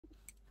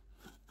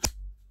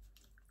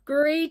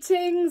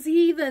Greetings,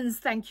 heathens.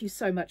 Thank you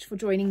so much for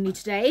joining me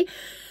today.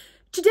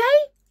 Today,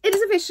 it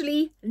is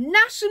officially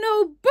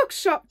National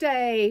Bookshop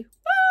Day.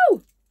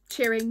 Woo!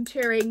 Cheering,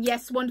 cheering.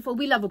 Yes, wonderful.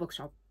 We love a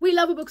bookshop. We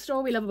love a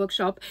bookstore. We love a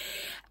bookshop.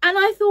 And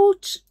I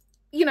thought,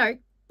 you know,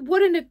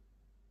 what an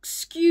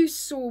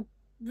excuse or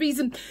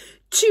reason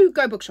to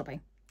go book shopping.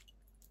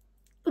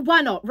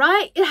 Why not,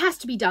 right? It has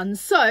to be done.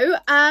 So,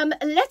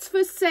 let's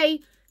first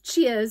say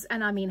cheers.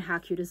 And I mean, how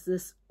cute is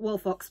this? Well,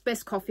 Fox,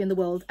 best coffee in the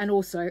world. And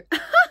also...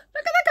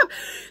 Look at that cup.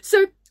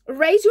 So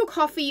raise your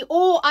coffee,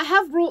 or I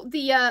have brought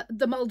the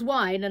mulled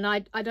wine, and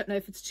I don't know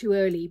if it's too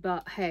early,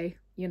 but hey,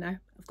 you know,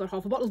 I've got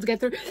half a bottle to get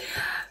through.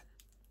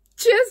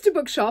 Cheers to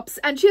bookshops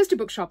and cheers to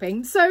book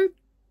shopping. So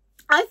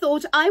I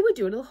thought I would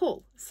do a little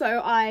haul.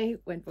 So I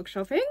went book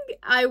shopping.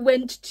 I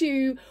went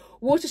to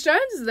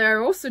Waterstones.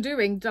 They're also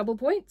doing double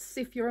points,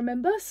 if you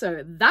remember.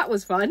 So that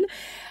was fun.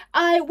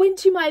 I went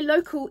to my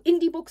local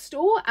indie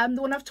bookstore,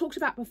 the one I've talked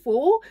about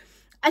before.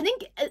 I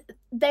think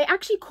they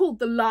actually called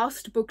the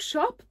Last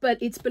Bookshop, but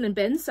it's Bill and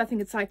Ben's, so I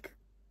think it's like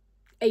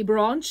a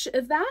branch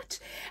of that.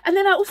 And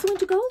then I also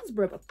went to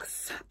Goldsboro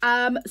Books.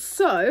 Best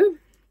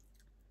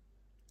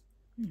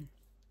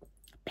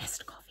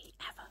coffee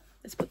ever.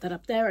 Let's put that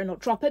up there and not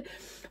drop it.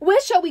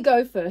 Where shall we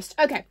go first?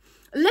 Okay,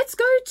 let's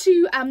go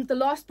to the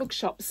Last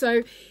Bookshop.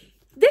 So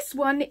this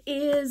one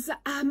is,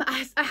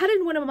 I had it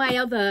in one of my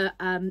other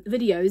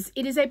videos.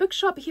 It is a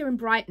bookshop here in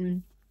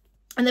Brighton.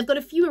 And they've got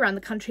a few around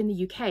the country in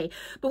the UK.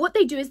 But what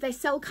they do is they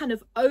sell kind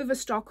of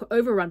overstock,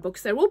 overrun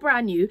books. They're all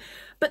brand new,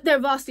 but they're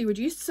vastly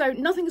reduced. So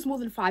nothing is more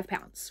than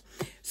 £5.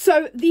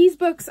 So these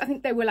books, I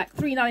think they were like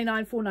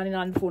 £3.99,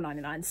 £4.99,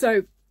 £4.99.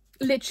 So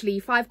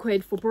literally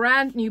 £5 for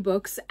brand new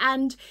books.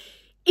 And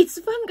it's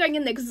fun going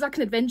in there because it's like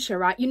an adventure,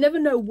 right? You never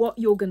know what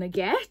you're going to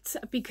get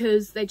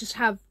because they just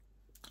have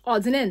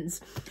odds and ends.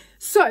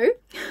 So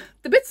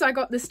the bits I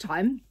got this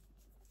time,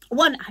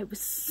 one I was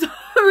so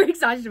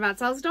excited about,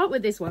 so I'll start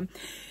with this one.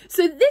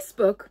 So this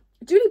book,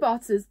 Julie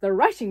Bartz's The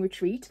Writing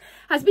Retreat,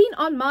 has been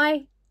on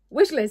my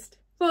wish list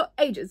for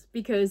ages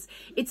because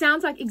it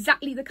sounds like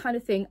exactly the kind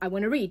of thing I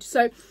want to read.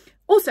 So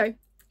also,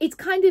 it's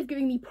kind of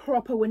giving me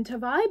proper winter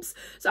vibes.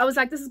 So I was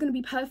like, this is going to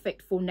be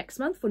perfect for next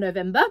month, for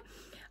November.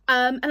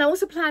 And I'm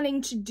also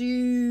planning to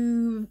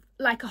do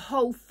like a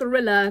whole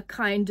thriller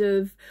kind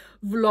of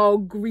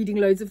vlog, reading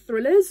loads of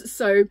thrillers.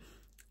 So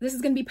this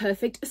is going to be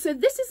perfect. So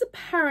this is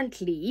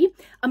apparently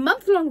a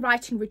month-long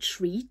writing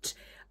retreat,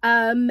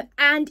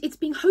 and it's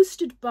being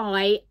hosted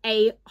by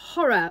a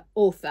horror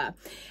author,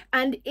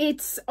 and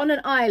it's on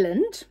an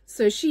island.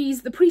 So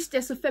she's the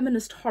priestess of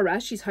feminist horror.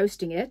 She's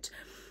hosting it.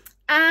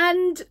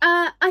 And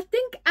I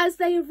think as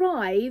they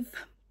arrive,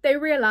 they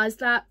realise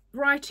that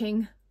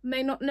writing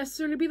may not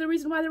necessarily be the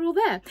reason why they're all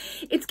there.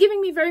 It's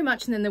giving me very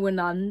much And Then There Were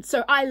None.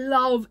 So I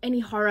love any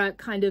horror,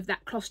 kind of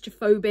that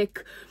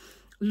claustrophobic,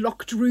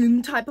 locked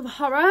room type of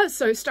horror.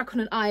 So stuck on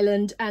an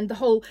island, and the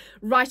whole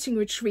writing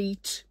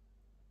retreat,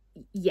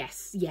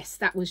 yes,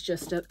 that was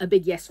just a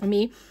big yes for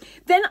me.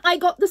 Then I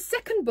got the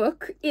second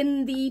book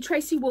in the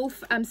Tracy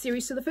Wolff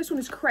series. So the first one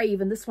is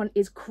Crave and this one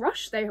is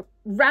Crush. They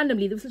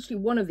randomly, there was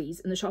literally one of these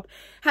in the shop,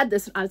 had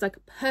this, and I was like,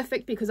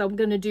 perfect, because I'm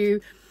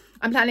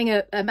planning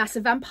a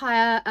massive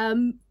vampire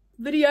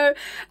video,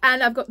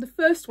 and I've got the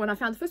first one. I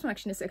found the first one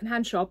actually in a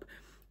secondhand shop.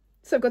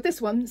 So I've got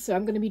this one, so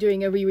I'm going to be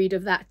doing a reread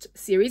of that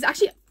series.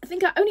 Actually, I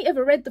think I only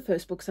ever read the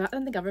first book, so I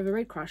don't think I've ever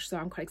read Crush, so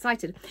I'm quite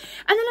excited. And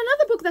then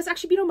another book that's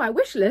actually been on my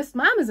wish list,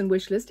 my Amazon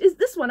wish list, is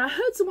this one. I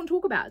heard someone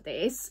talk about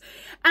this,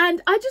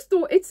 and I just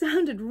thought it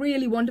sounded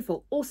really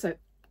wonderful. Also,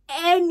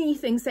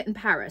 anything set in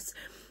Paris.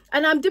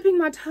 And I'm dipping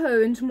my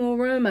toe into more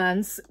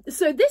romance.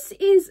 So this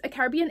is A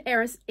Caribbean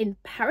Heiress in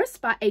Paris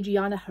by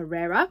Adriana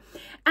Herrera.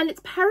 And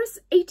it's Paris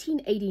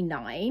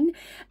 1889.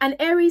 And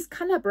Aries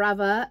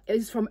Calabrava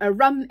is from a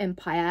rum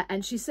empire.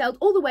 And she sailed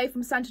all the way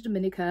from Santa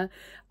Dominica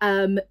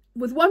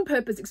with one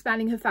purpose,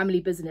 expanding her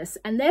family business.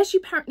 And there she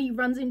apparently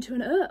runs into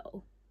an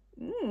earl.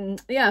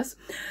 Yes.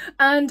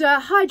 And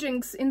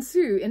hijinks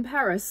ensue in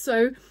Paris.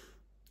 So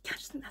I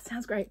just think that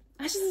sounds great.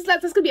 That's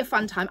going to be a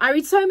fun time. I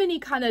read so many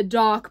kind of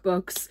dark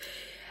books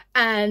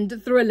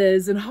and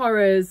thrillers and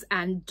horrors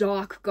and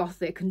dark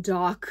gothic and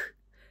dark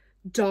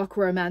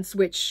romance,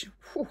 which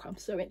I'm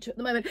so into at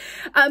the moment.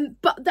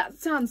 But that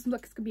sounds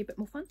like it's gonna be a bit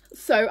more fun.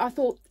 So I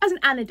thought, as an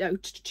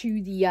antidote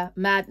to the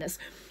madness.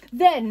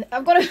 Then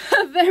I've got a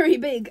very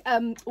big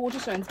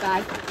Waterstones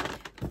bag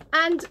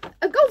and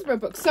a Goldsboro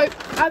book. So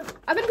I've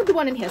only got the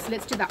one in here, so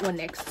let's do that one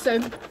next. So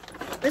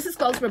this is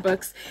Goldsboro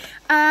Books.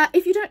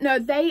 If you don't know,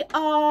 they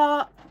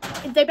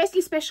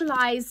basically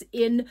specialize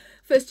in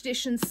first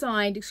edition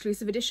signed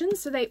exclusive editions.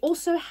 So they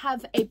also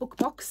have a book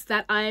box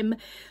that I'm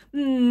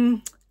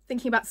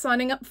thinking about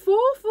signing up for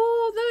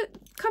the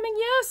coming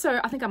year. So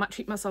I think I might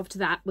treat myself to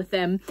that with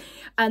them.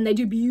 And they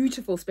do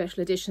beautiful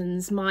special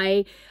editions.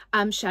 My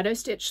Shadow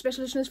Stitch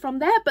special edition is from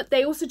there, but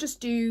they also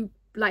just do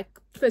like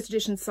first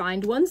edition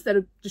signed ones that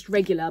are just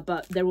regular,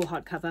 but they're all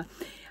hardcover.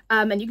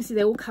 And you can see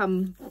they all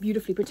come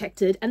beautifully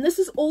protected. And this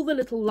is All the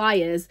Little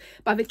Liars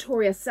by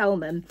Victoria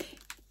Selman.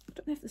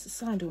 don't know if this is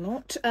signed or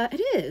not.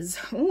 It is.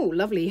 Oh,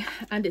 lovely.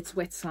 And it's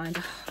wet signed.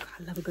 Oh, God,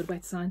 I love a good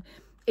wet sign.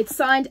 It's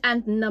signed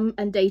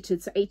and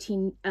dated, so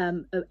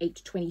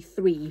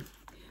 18/08/23.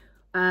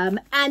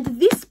 And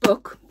this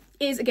book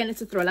is, again,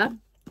 it's a thriller.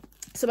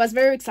 So I was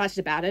very excited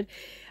about it.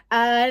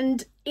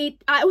 And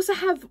I also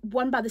have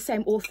one by the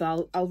same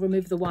author. I'll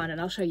remove the one and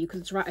I'll show you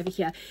because it's right over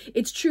here.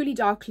 It's Truly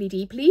Darkly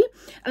Deeply.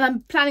 And I'm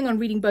planning on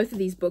reading both of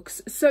these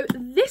books. So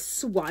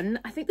this one,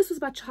 I think this was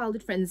about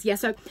childhood friends. Yeah,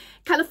 so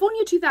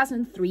California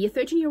 2003, a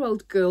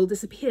 13-year-old girl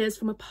disappears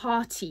from a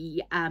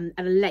party at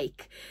a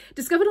lake.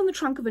 Discovered on the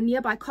trunk of a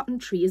nearby cotton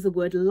tree is the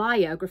word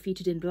liar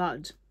graffitied in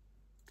blood.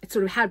 It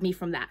sort of had me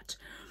from that.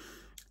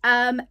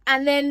 And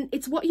then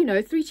it's what, you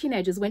know, 3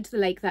 teenagers went to the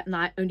lake that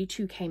night, only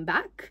 2 came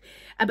back,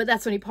 but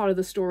that's only part of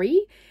the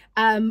story.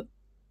 Who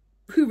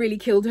really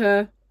killed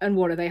her and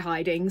what are they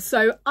hiding?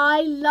 So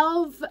I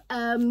love,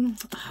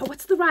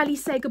 what's the Riley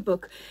Sager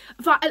book?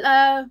 Is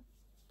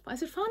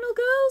it Final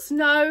Girls?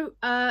 No,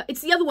 it's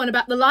the other one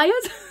about the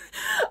liars.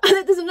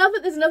 there's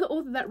another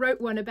author that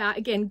wrote one about,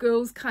 again,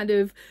 girls kind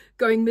of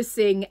going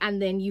missing and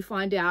then you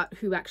find out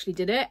who actually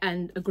did it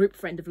and a group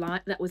friend of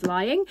that was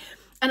lying.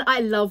 And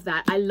I love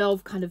that. I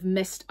love kind of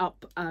messed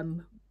up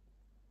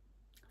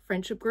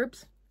friendship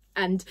groups.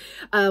 And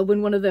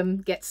when one of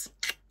them gets...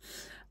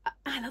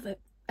 I love it.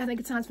 I think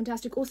it sounds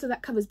fantastic. Also,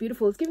 that cover's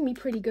beautiful. It's giving me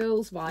Pretty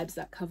Girls vibes,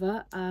 that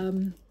cover.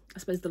 I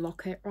suppose the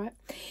locket, right?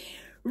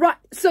 Right,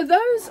 so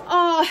those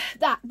are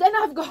that. Then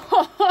I've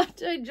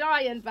got a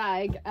giant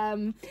bag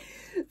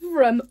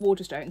from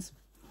Waterstones.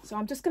 So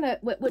I'm just gonna,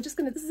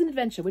 this is an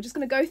adventure. We're just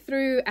gonna go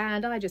through,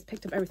 and I just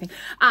picked up everything.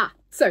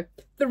 So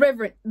the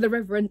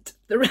Revenant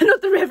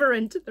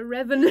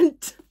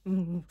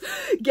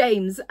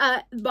games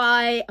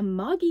by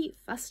Margie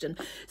Fuston.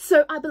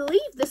 So I believe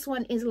this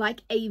one is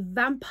like a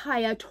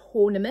vampire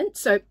tournament.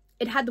 So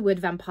it had the word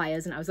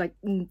vampires and I was like,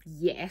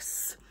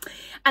 yes.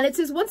 And it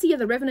says, once a year,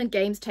 the Revenant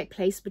Games take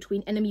place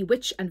between enemy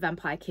witch and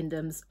vampire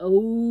kingdoms.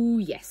 Oh,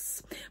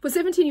 yes. For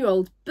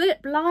 17-year-old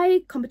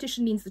Bly,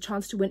 competition means the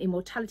chance to win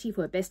immortality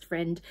for her best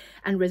friend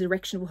and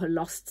resurrection for her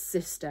lost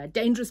sister.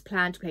 Dangerous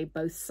plan to play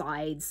both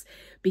sides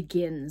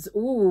begins.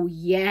 Oh,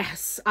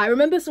 yes. I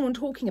remember someone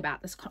talking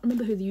about this. Can't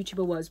remember who the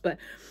YouTuber was, but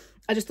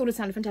I just thought it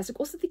sounded fantastic.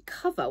 Also the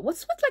cover.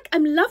 What's with, like,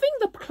 I'm loving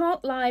the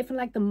plant life and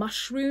like the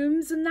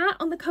mushrooms and that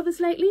on the covers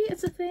lately.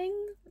 It's a thing.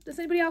 Does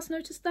anybody else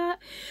notice that?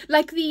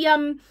 Like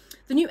the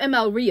new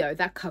ML Rio,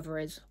 that cover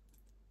is,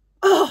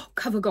 oh,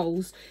 cover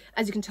goals.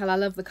 As you can tell, I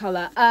love the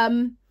colour.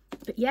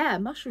 But yeah,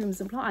 mushrooms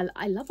and plant,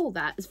 I love all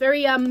that. It's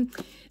very,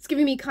 it's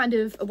giving me kind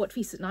of a What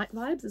Feast at Night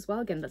vibes as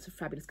well. Again, that's a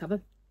fabulous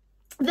cover.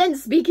 Then,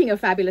 speaking of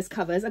fabulous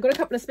covers, I've got a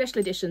couple of special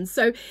editions.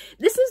 So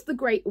this is The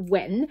Great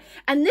Wen,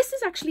 and this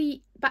is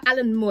actually by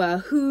Alan Moore,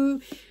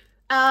 who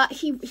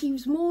he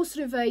was more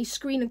sort of a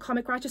screen and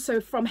comic writer. So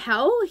From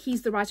Hell,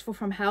 he's the writer for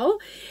From Hell,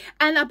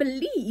 and I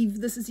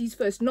believe this is his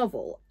first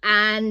novel.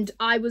 And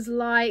I was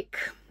like,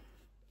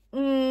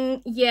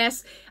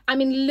 yes. I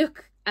mean,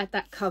 look at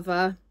that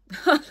cover.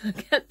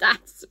 Look at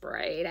that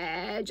sprayed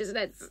edge, isn't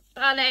it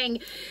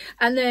stunning?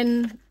 And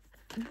then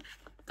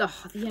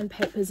the end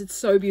papers, it's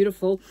so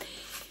beautiful.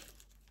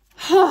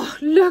 Oh,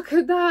 look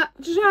at that.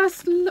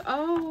 Just,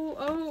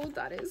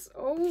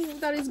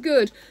 that is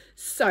good.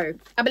 So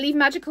I believe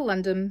Magical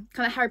London,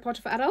 kind of Harry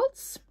Potter for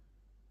adults.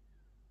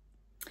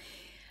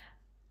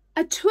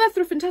 A tour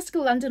through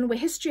fantastical London where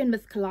history and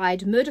myth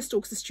collide, murder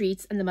stalks the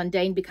streets and the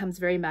mundane becomes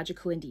very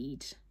magical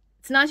indeed.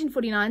 It's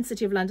 1949,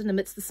 City of London,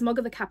 amidst the smog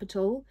of the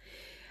capital.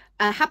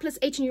 A hapless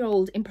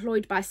 18-year-old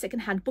employed by a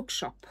second-hand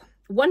bookshop.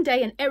 One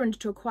day, an errand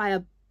to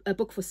acquire a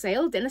book for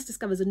sale, Dennis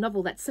discovers a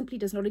novel that simply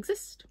does not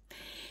exist.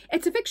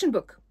 It's a fiction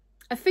book,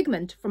 a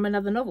figment from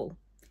another novel,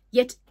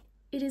 yet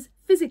it is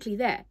physically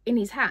there in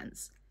his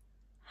hands.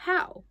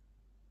 How?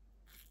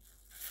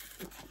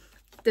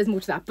 There's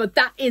more to that, but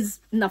that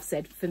is enough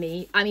said for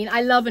me. I mean,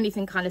 I love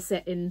anything kind of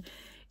set in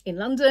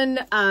London.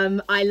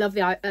 I love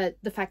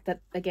the fact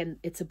that, again,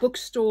 it's a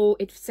bookstore.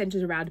 It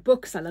centers around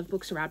books. I love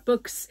books around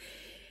books.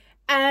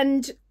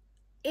 And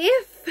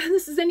if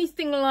this is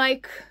anything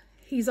like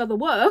his other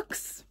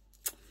works,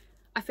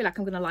 I feel like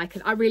I'm going to like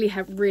it. I really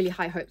have really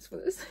high hopes for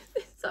this.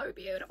 It's so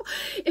beautiful.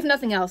 If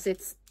nothing else,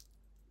 it's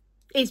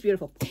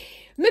beautiful.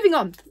 Moving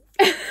on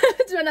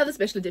to another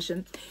special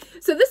edition.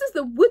 So this is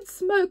the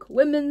Woodsmoke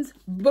Women's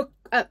Book,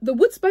 the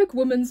Woodsmoke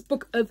Women's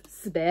Book of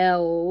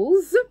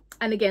Spells.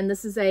 And again,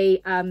 this is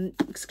a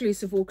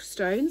exclusive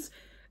Waterstones.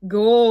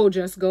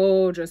 Gorgeous,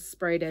 gorgeous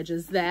sprayed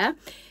edges there.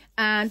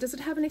 And does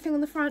it have anything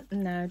on the front?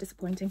 No,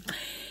 disappointing.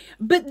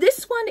 But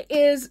this one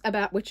is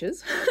about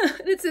witches.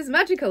 It says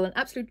magical and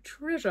absolute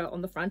treasure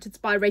on the front. It's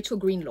by Rachel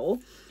Greenlaw.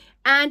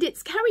 And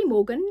it's Carrie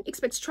Morgan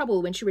expects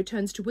trouble when she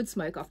returns to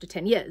Woodsmoke after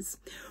 10 years.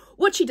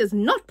 What she does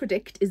not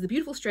predict is the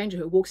beautiful stranger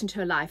who walks into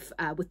her life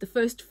with the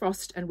first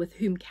frost and with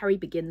whom Carrie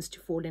begins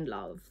to fall in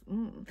love.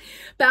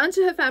 Bound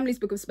to her family's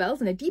book of spells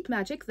and a deep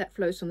magic that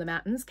flows from the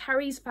mountains,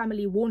 Carrie's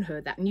family warn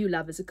her that new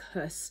love is a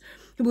curse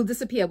who will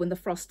disappear when the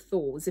frost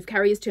thaws. If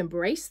Carrie is to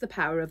embrace the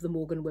power of the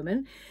Morgan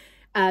women,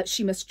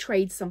 she must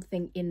trade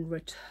something in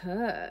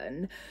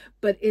return,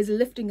 but is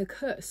lifting a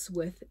curse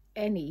with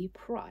any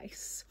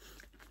price.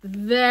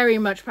 Very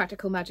much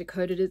practical magic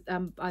coded.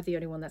 I'm the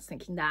only one that's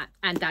thinking that,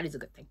 and that is a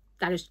good thing.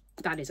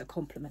 That is a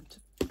compliment,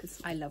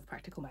 because I love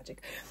practical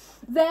magic.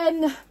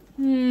 Then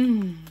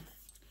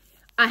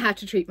I had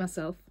to treat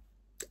myself.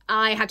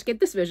 I had to get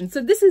this version.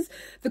 So this is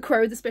The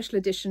Crow, the special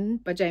edition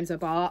by James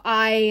O'Barr.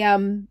 I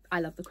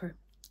love The Crow.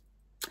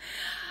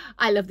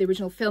 I love the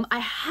original film. I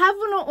have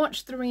not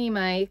watched the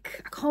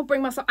remake. I can't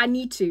bring myself. I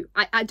need to.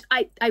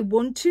 I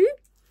want to.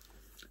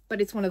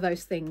 But it's one of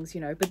those things,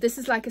 you know. But this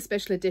is like a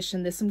special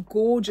edition. There's some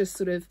gorgeous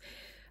sort of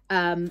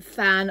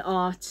fan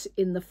art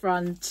in the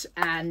front.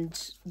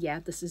 And yeah,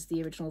 this is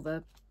the original,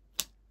 the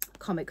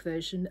comic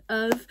version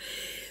of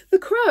The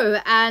Crow.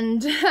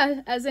 And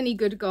as any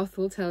good goth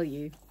will tell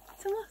you,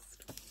 it's a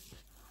must.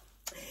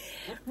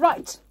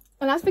 Right.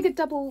 And I figured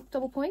double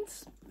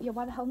points. Yeah,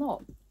 why the hell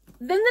not?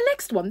 Then the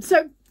next one.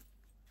 So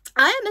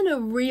I am in a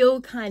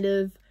real kind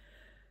of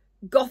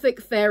gothic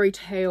fairy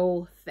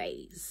tale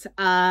phase.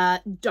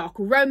 Dark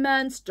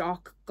romance,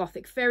 dark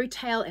gothic fairy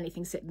tale,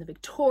 anything set in the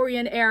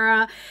Victorian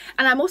era.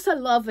 And I'm also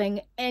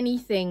loving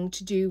anything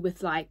to do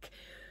with like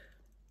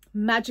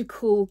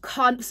magical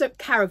so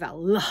Caraval,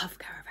 love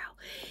Caraval.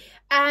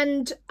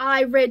 And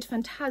I read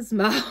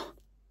Phantasma.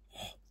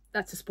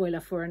 That's a spoiler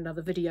for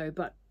another video,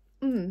 but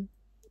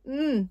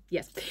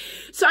yes.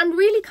 So I'm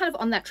really kind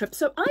of on that trip.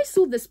 So I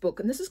saw this book,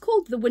 and this is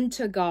called The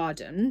Winter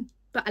Garden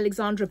by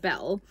Alexandra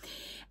Bell.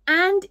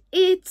 And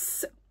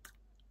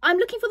I'm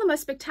looking for the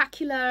most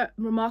spectacular,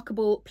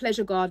 remarkable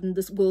pleasure garden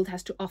this world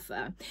has to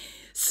offer.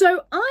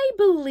 So I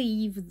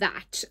believe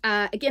that,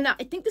 again,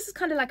 I think this is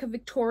kind of like a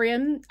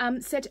Victorian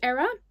set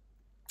era.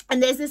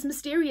 And there's this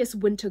mysterious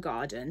winter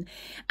garden.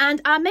 And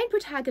our main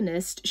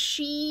protagonist,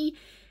 she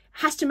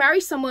has to marry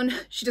someone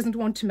she doesn't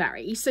want to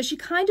marry. So she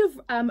kind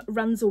of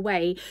runs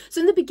away.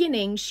 So in the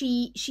beginning,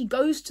 she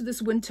goes to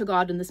this winter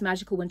garden, this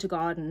magical winter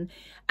garden,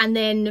 and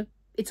then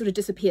it sort of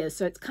disappears.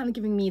 So it's kind of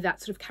giving me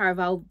that sort of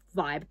Caraval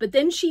vibe. But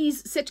then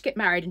she's set to get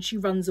married and she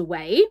runs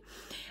away.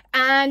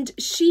 And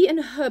she and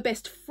her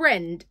best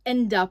friend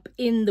end up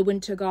in the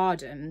winter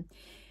garden.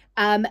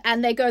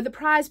 And they go, the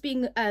prize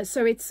being,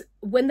 so it's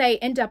when they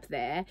end up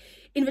there,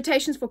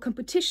 invitations for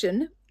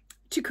competition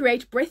to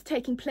create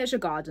breathtaking pleasure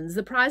gardens.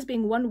 The prize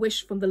being one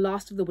wish from the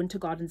last of the winter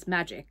garden's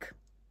magic.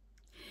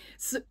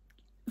 So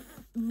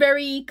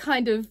very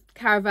kind of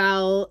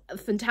Caraval,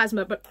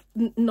 Phantasma, but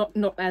not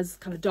as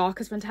kind of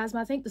dark as Phantasma.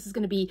 I think this is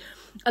going to be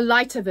a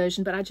lighter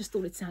version, but I just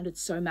thought it sounded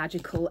so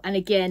magical. And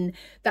again,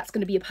 that's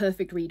going to be a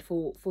perfect read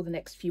for the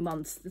next few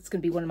months. It's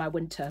going to be one of my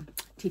winter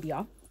TBR.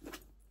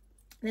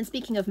 And then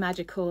speaking of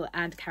magical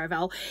and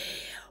Caraval,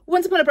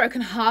 Once Upon a Broken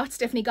Heart,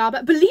 Stephanie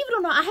Garber. Believe it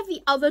or not, I have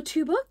the other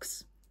two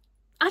books.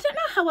 I don't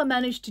know how I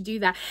managed to do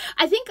that.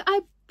 I think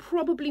I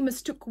probably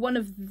mistook one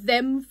of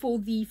them for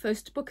the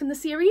first book in the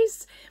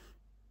series.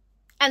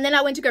 And then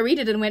I went to go read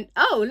it and went,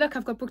 oh, look,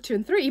 I've got book 2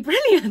 and 3.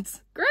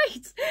 Brilliant.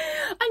 Great.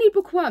 I need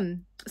book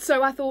 1.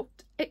 So I thought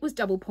it was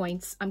double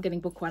points. I'm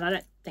getting book 1. I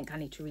don't think I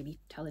need to really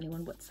tell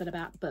anyone what's it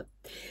about. But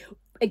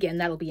again,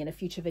 that'll be in a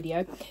future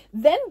video.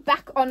 Then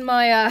back on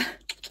my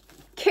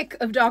kick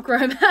of dark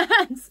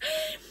romance.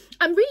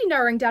 I'm really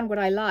narrowing down what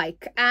I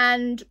like.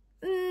 And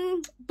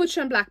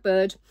Butcher and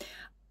Blackbird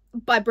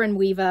by Bryn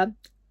Weaver.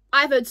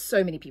 I've heard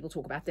so many people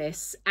talk about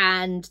this,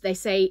 and they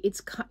say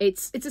it's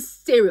a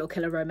serial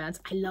killer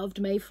romance. I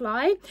loved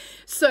Mayfly,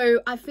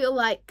 so I feel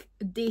like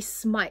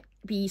this might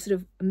be sort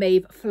of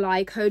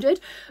Mayfly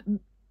coded.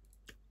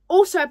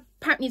 Also,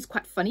 apparently it's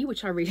quite funny,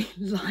 which I really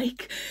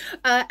like,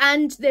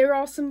 and there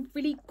are some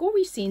really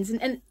gory scenes.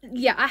 And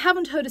yeah, I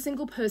haven't heard a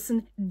single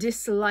person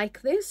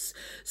dislike this,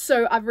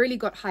 so I've really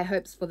got high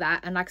hopes for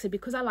that. And like I said,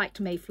 because I liked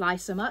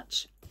Mayfly so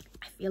much,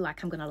 I feel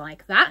like I'm gonna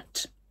like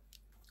that.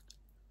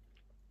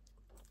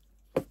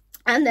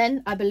 And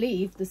then I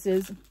believe this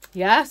is,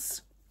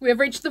 yes, we have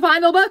reached the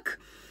final book,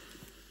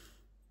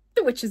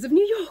 The Witches of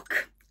New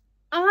York.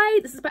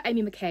 This is by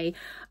Amy McKay.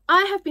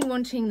 I have been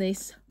wanting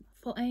this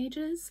for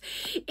ages.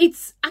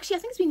 It's actually, I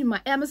think it's been in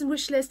my Amazon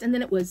wish list, and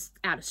then it was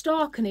out of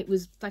stock and it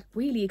was like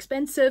really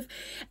expensive.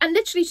 And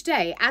literally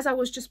today, as I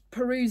was just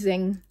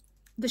perusing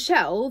the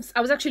shelves,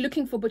 I was actually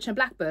looking for Butcher and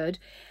Blackbird,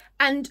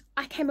 and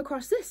I came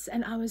across this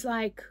and I was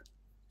like,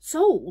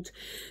 sold.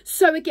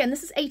 So again,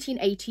 this is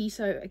 1880.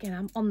 So again,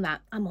 I'm on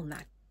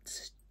that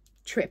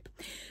trip.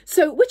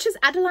 So witches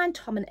Adeline,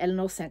 Tom and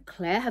Eleanor St.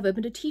 Clair have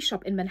opened a tea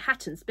shop in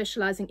Manhattan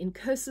specializing in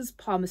curses,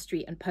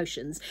 palmistry and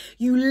potions.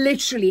 You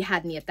literally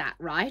had me at that,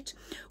 right?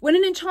 When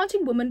an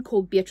enchanting woman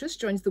called Beatrice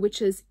joins the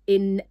witches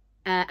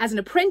as an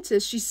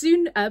apprentice, she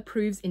soon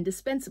proves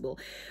indispensable.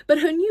 But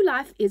her new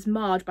life is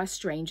marred by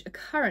strange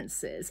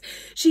occurrences.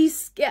 She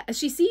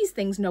sees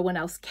things no one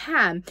else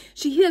can.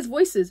 She hears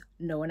voices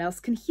no one else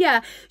can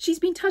hear. She's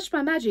been touched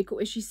by magic,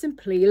 or is she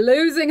simply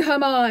losing her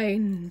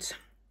mind?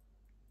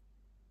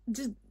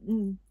 It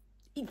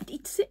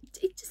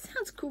just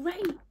sounds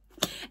great.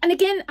 And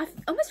again, I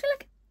almost feel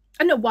like,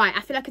 I don't know why,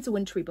 I feel like it's a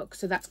wintry book,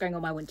 so that's going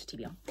on my winter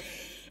TBR.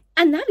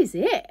 And that is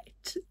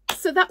it.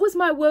 so that was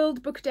my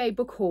World Book Day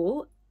book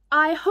haul.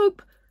 I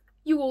hope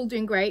you all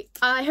doing great.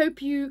 I hope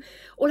you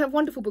all have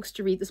wonderful books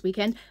to read this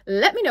weekend.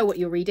 Let me know what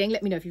you're reading.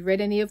 Let me know if you've read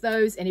any of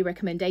those, any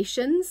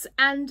recommendations.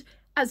 And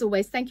as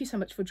always, thank you so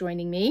much for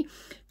joining me.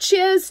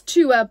 Cheers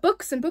to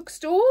books and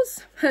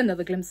bookstores.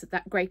 Another glimpse of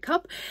that great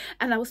cup.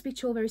 And I will speak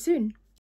to you all very soon.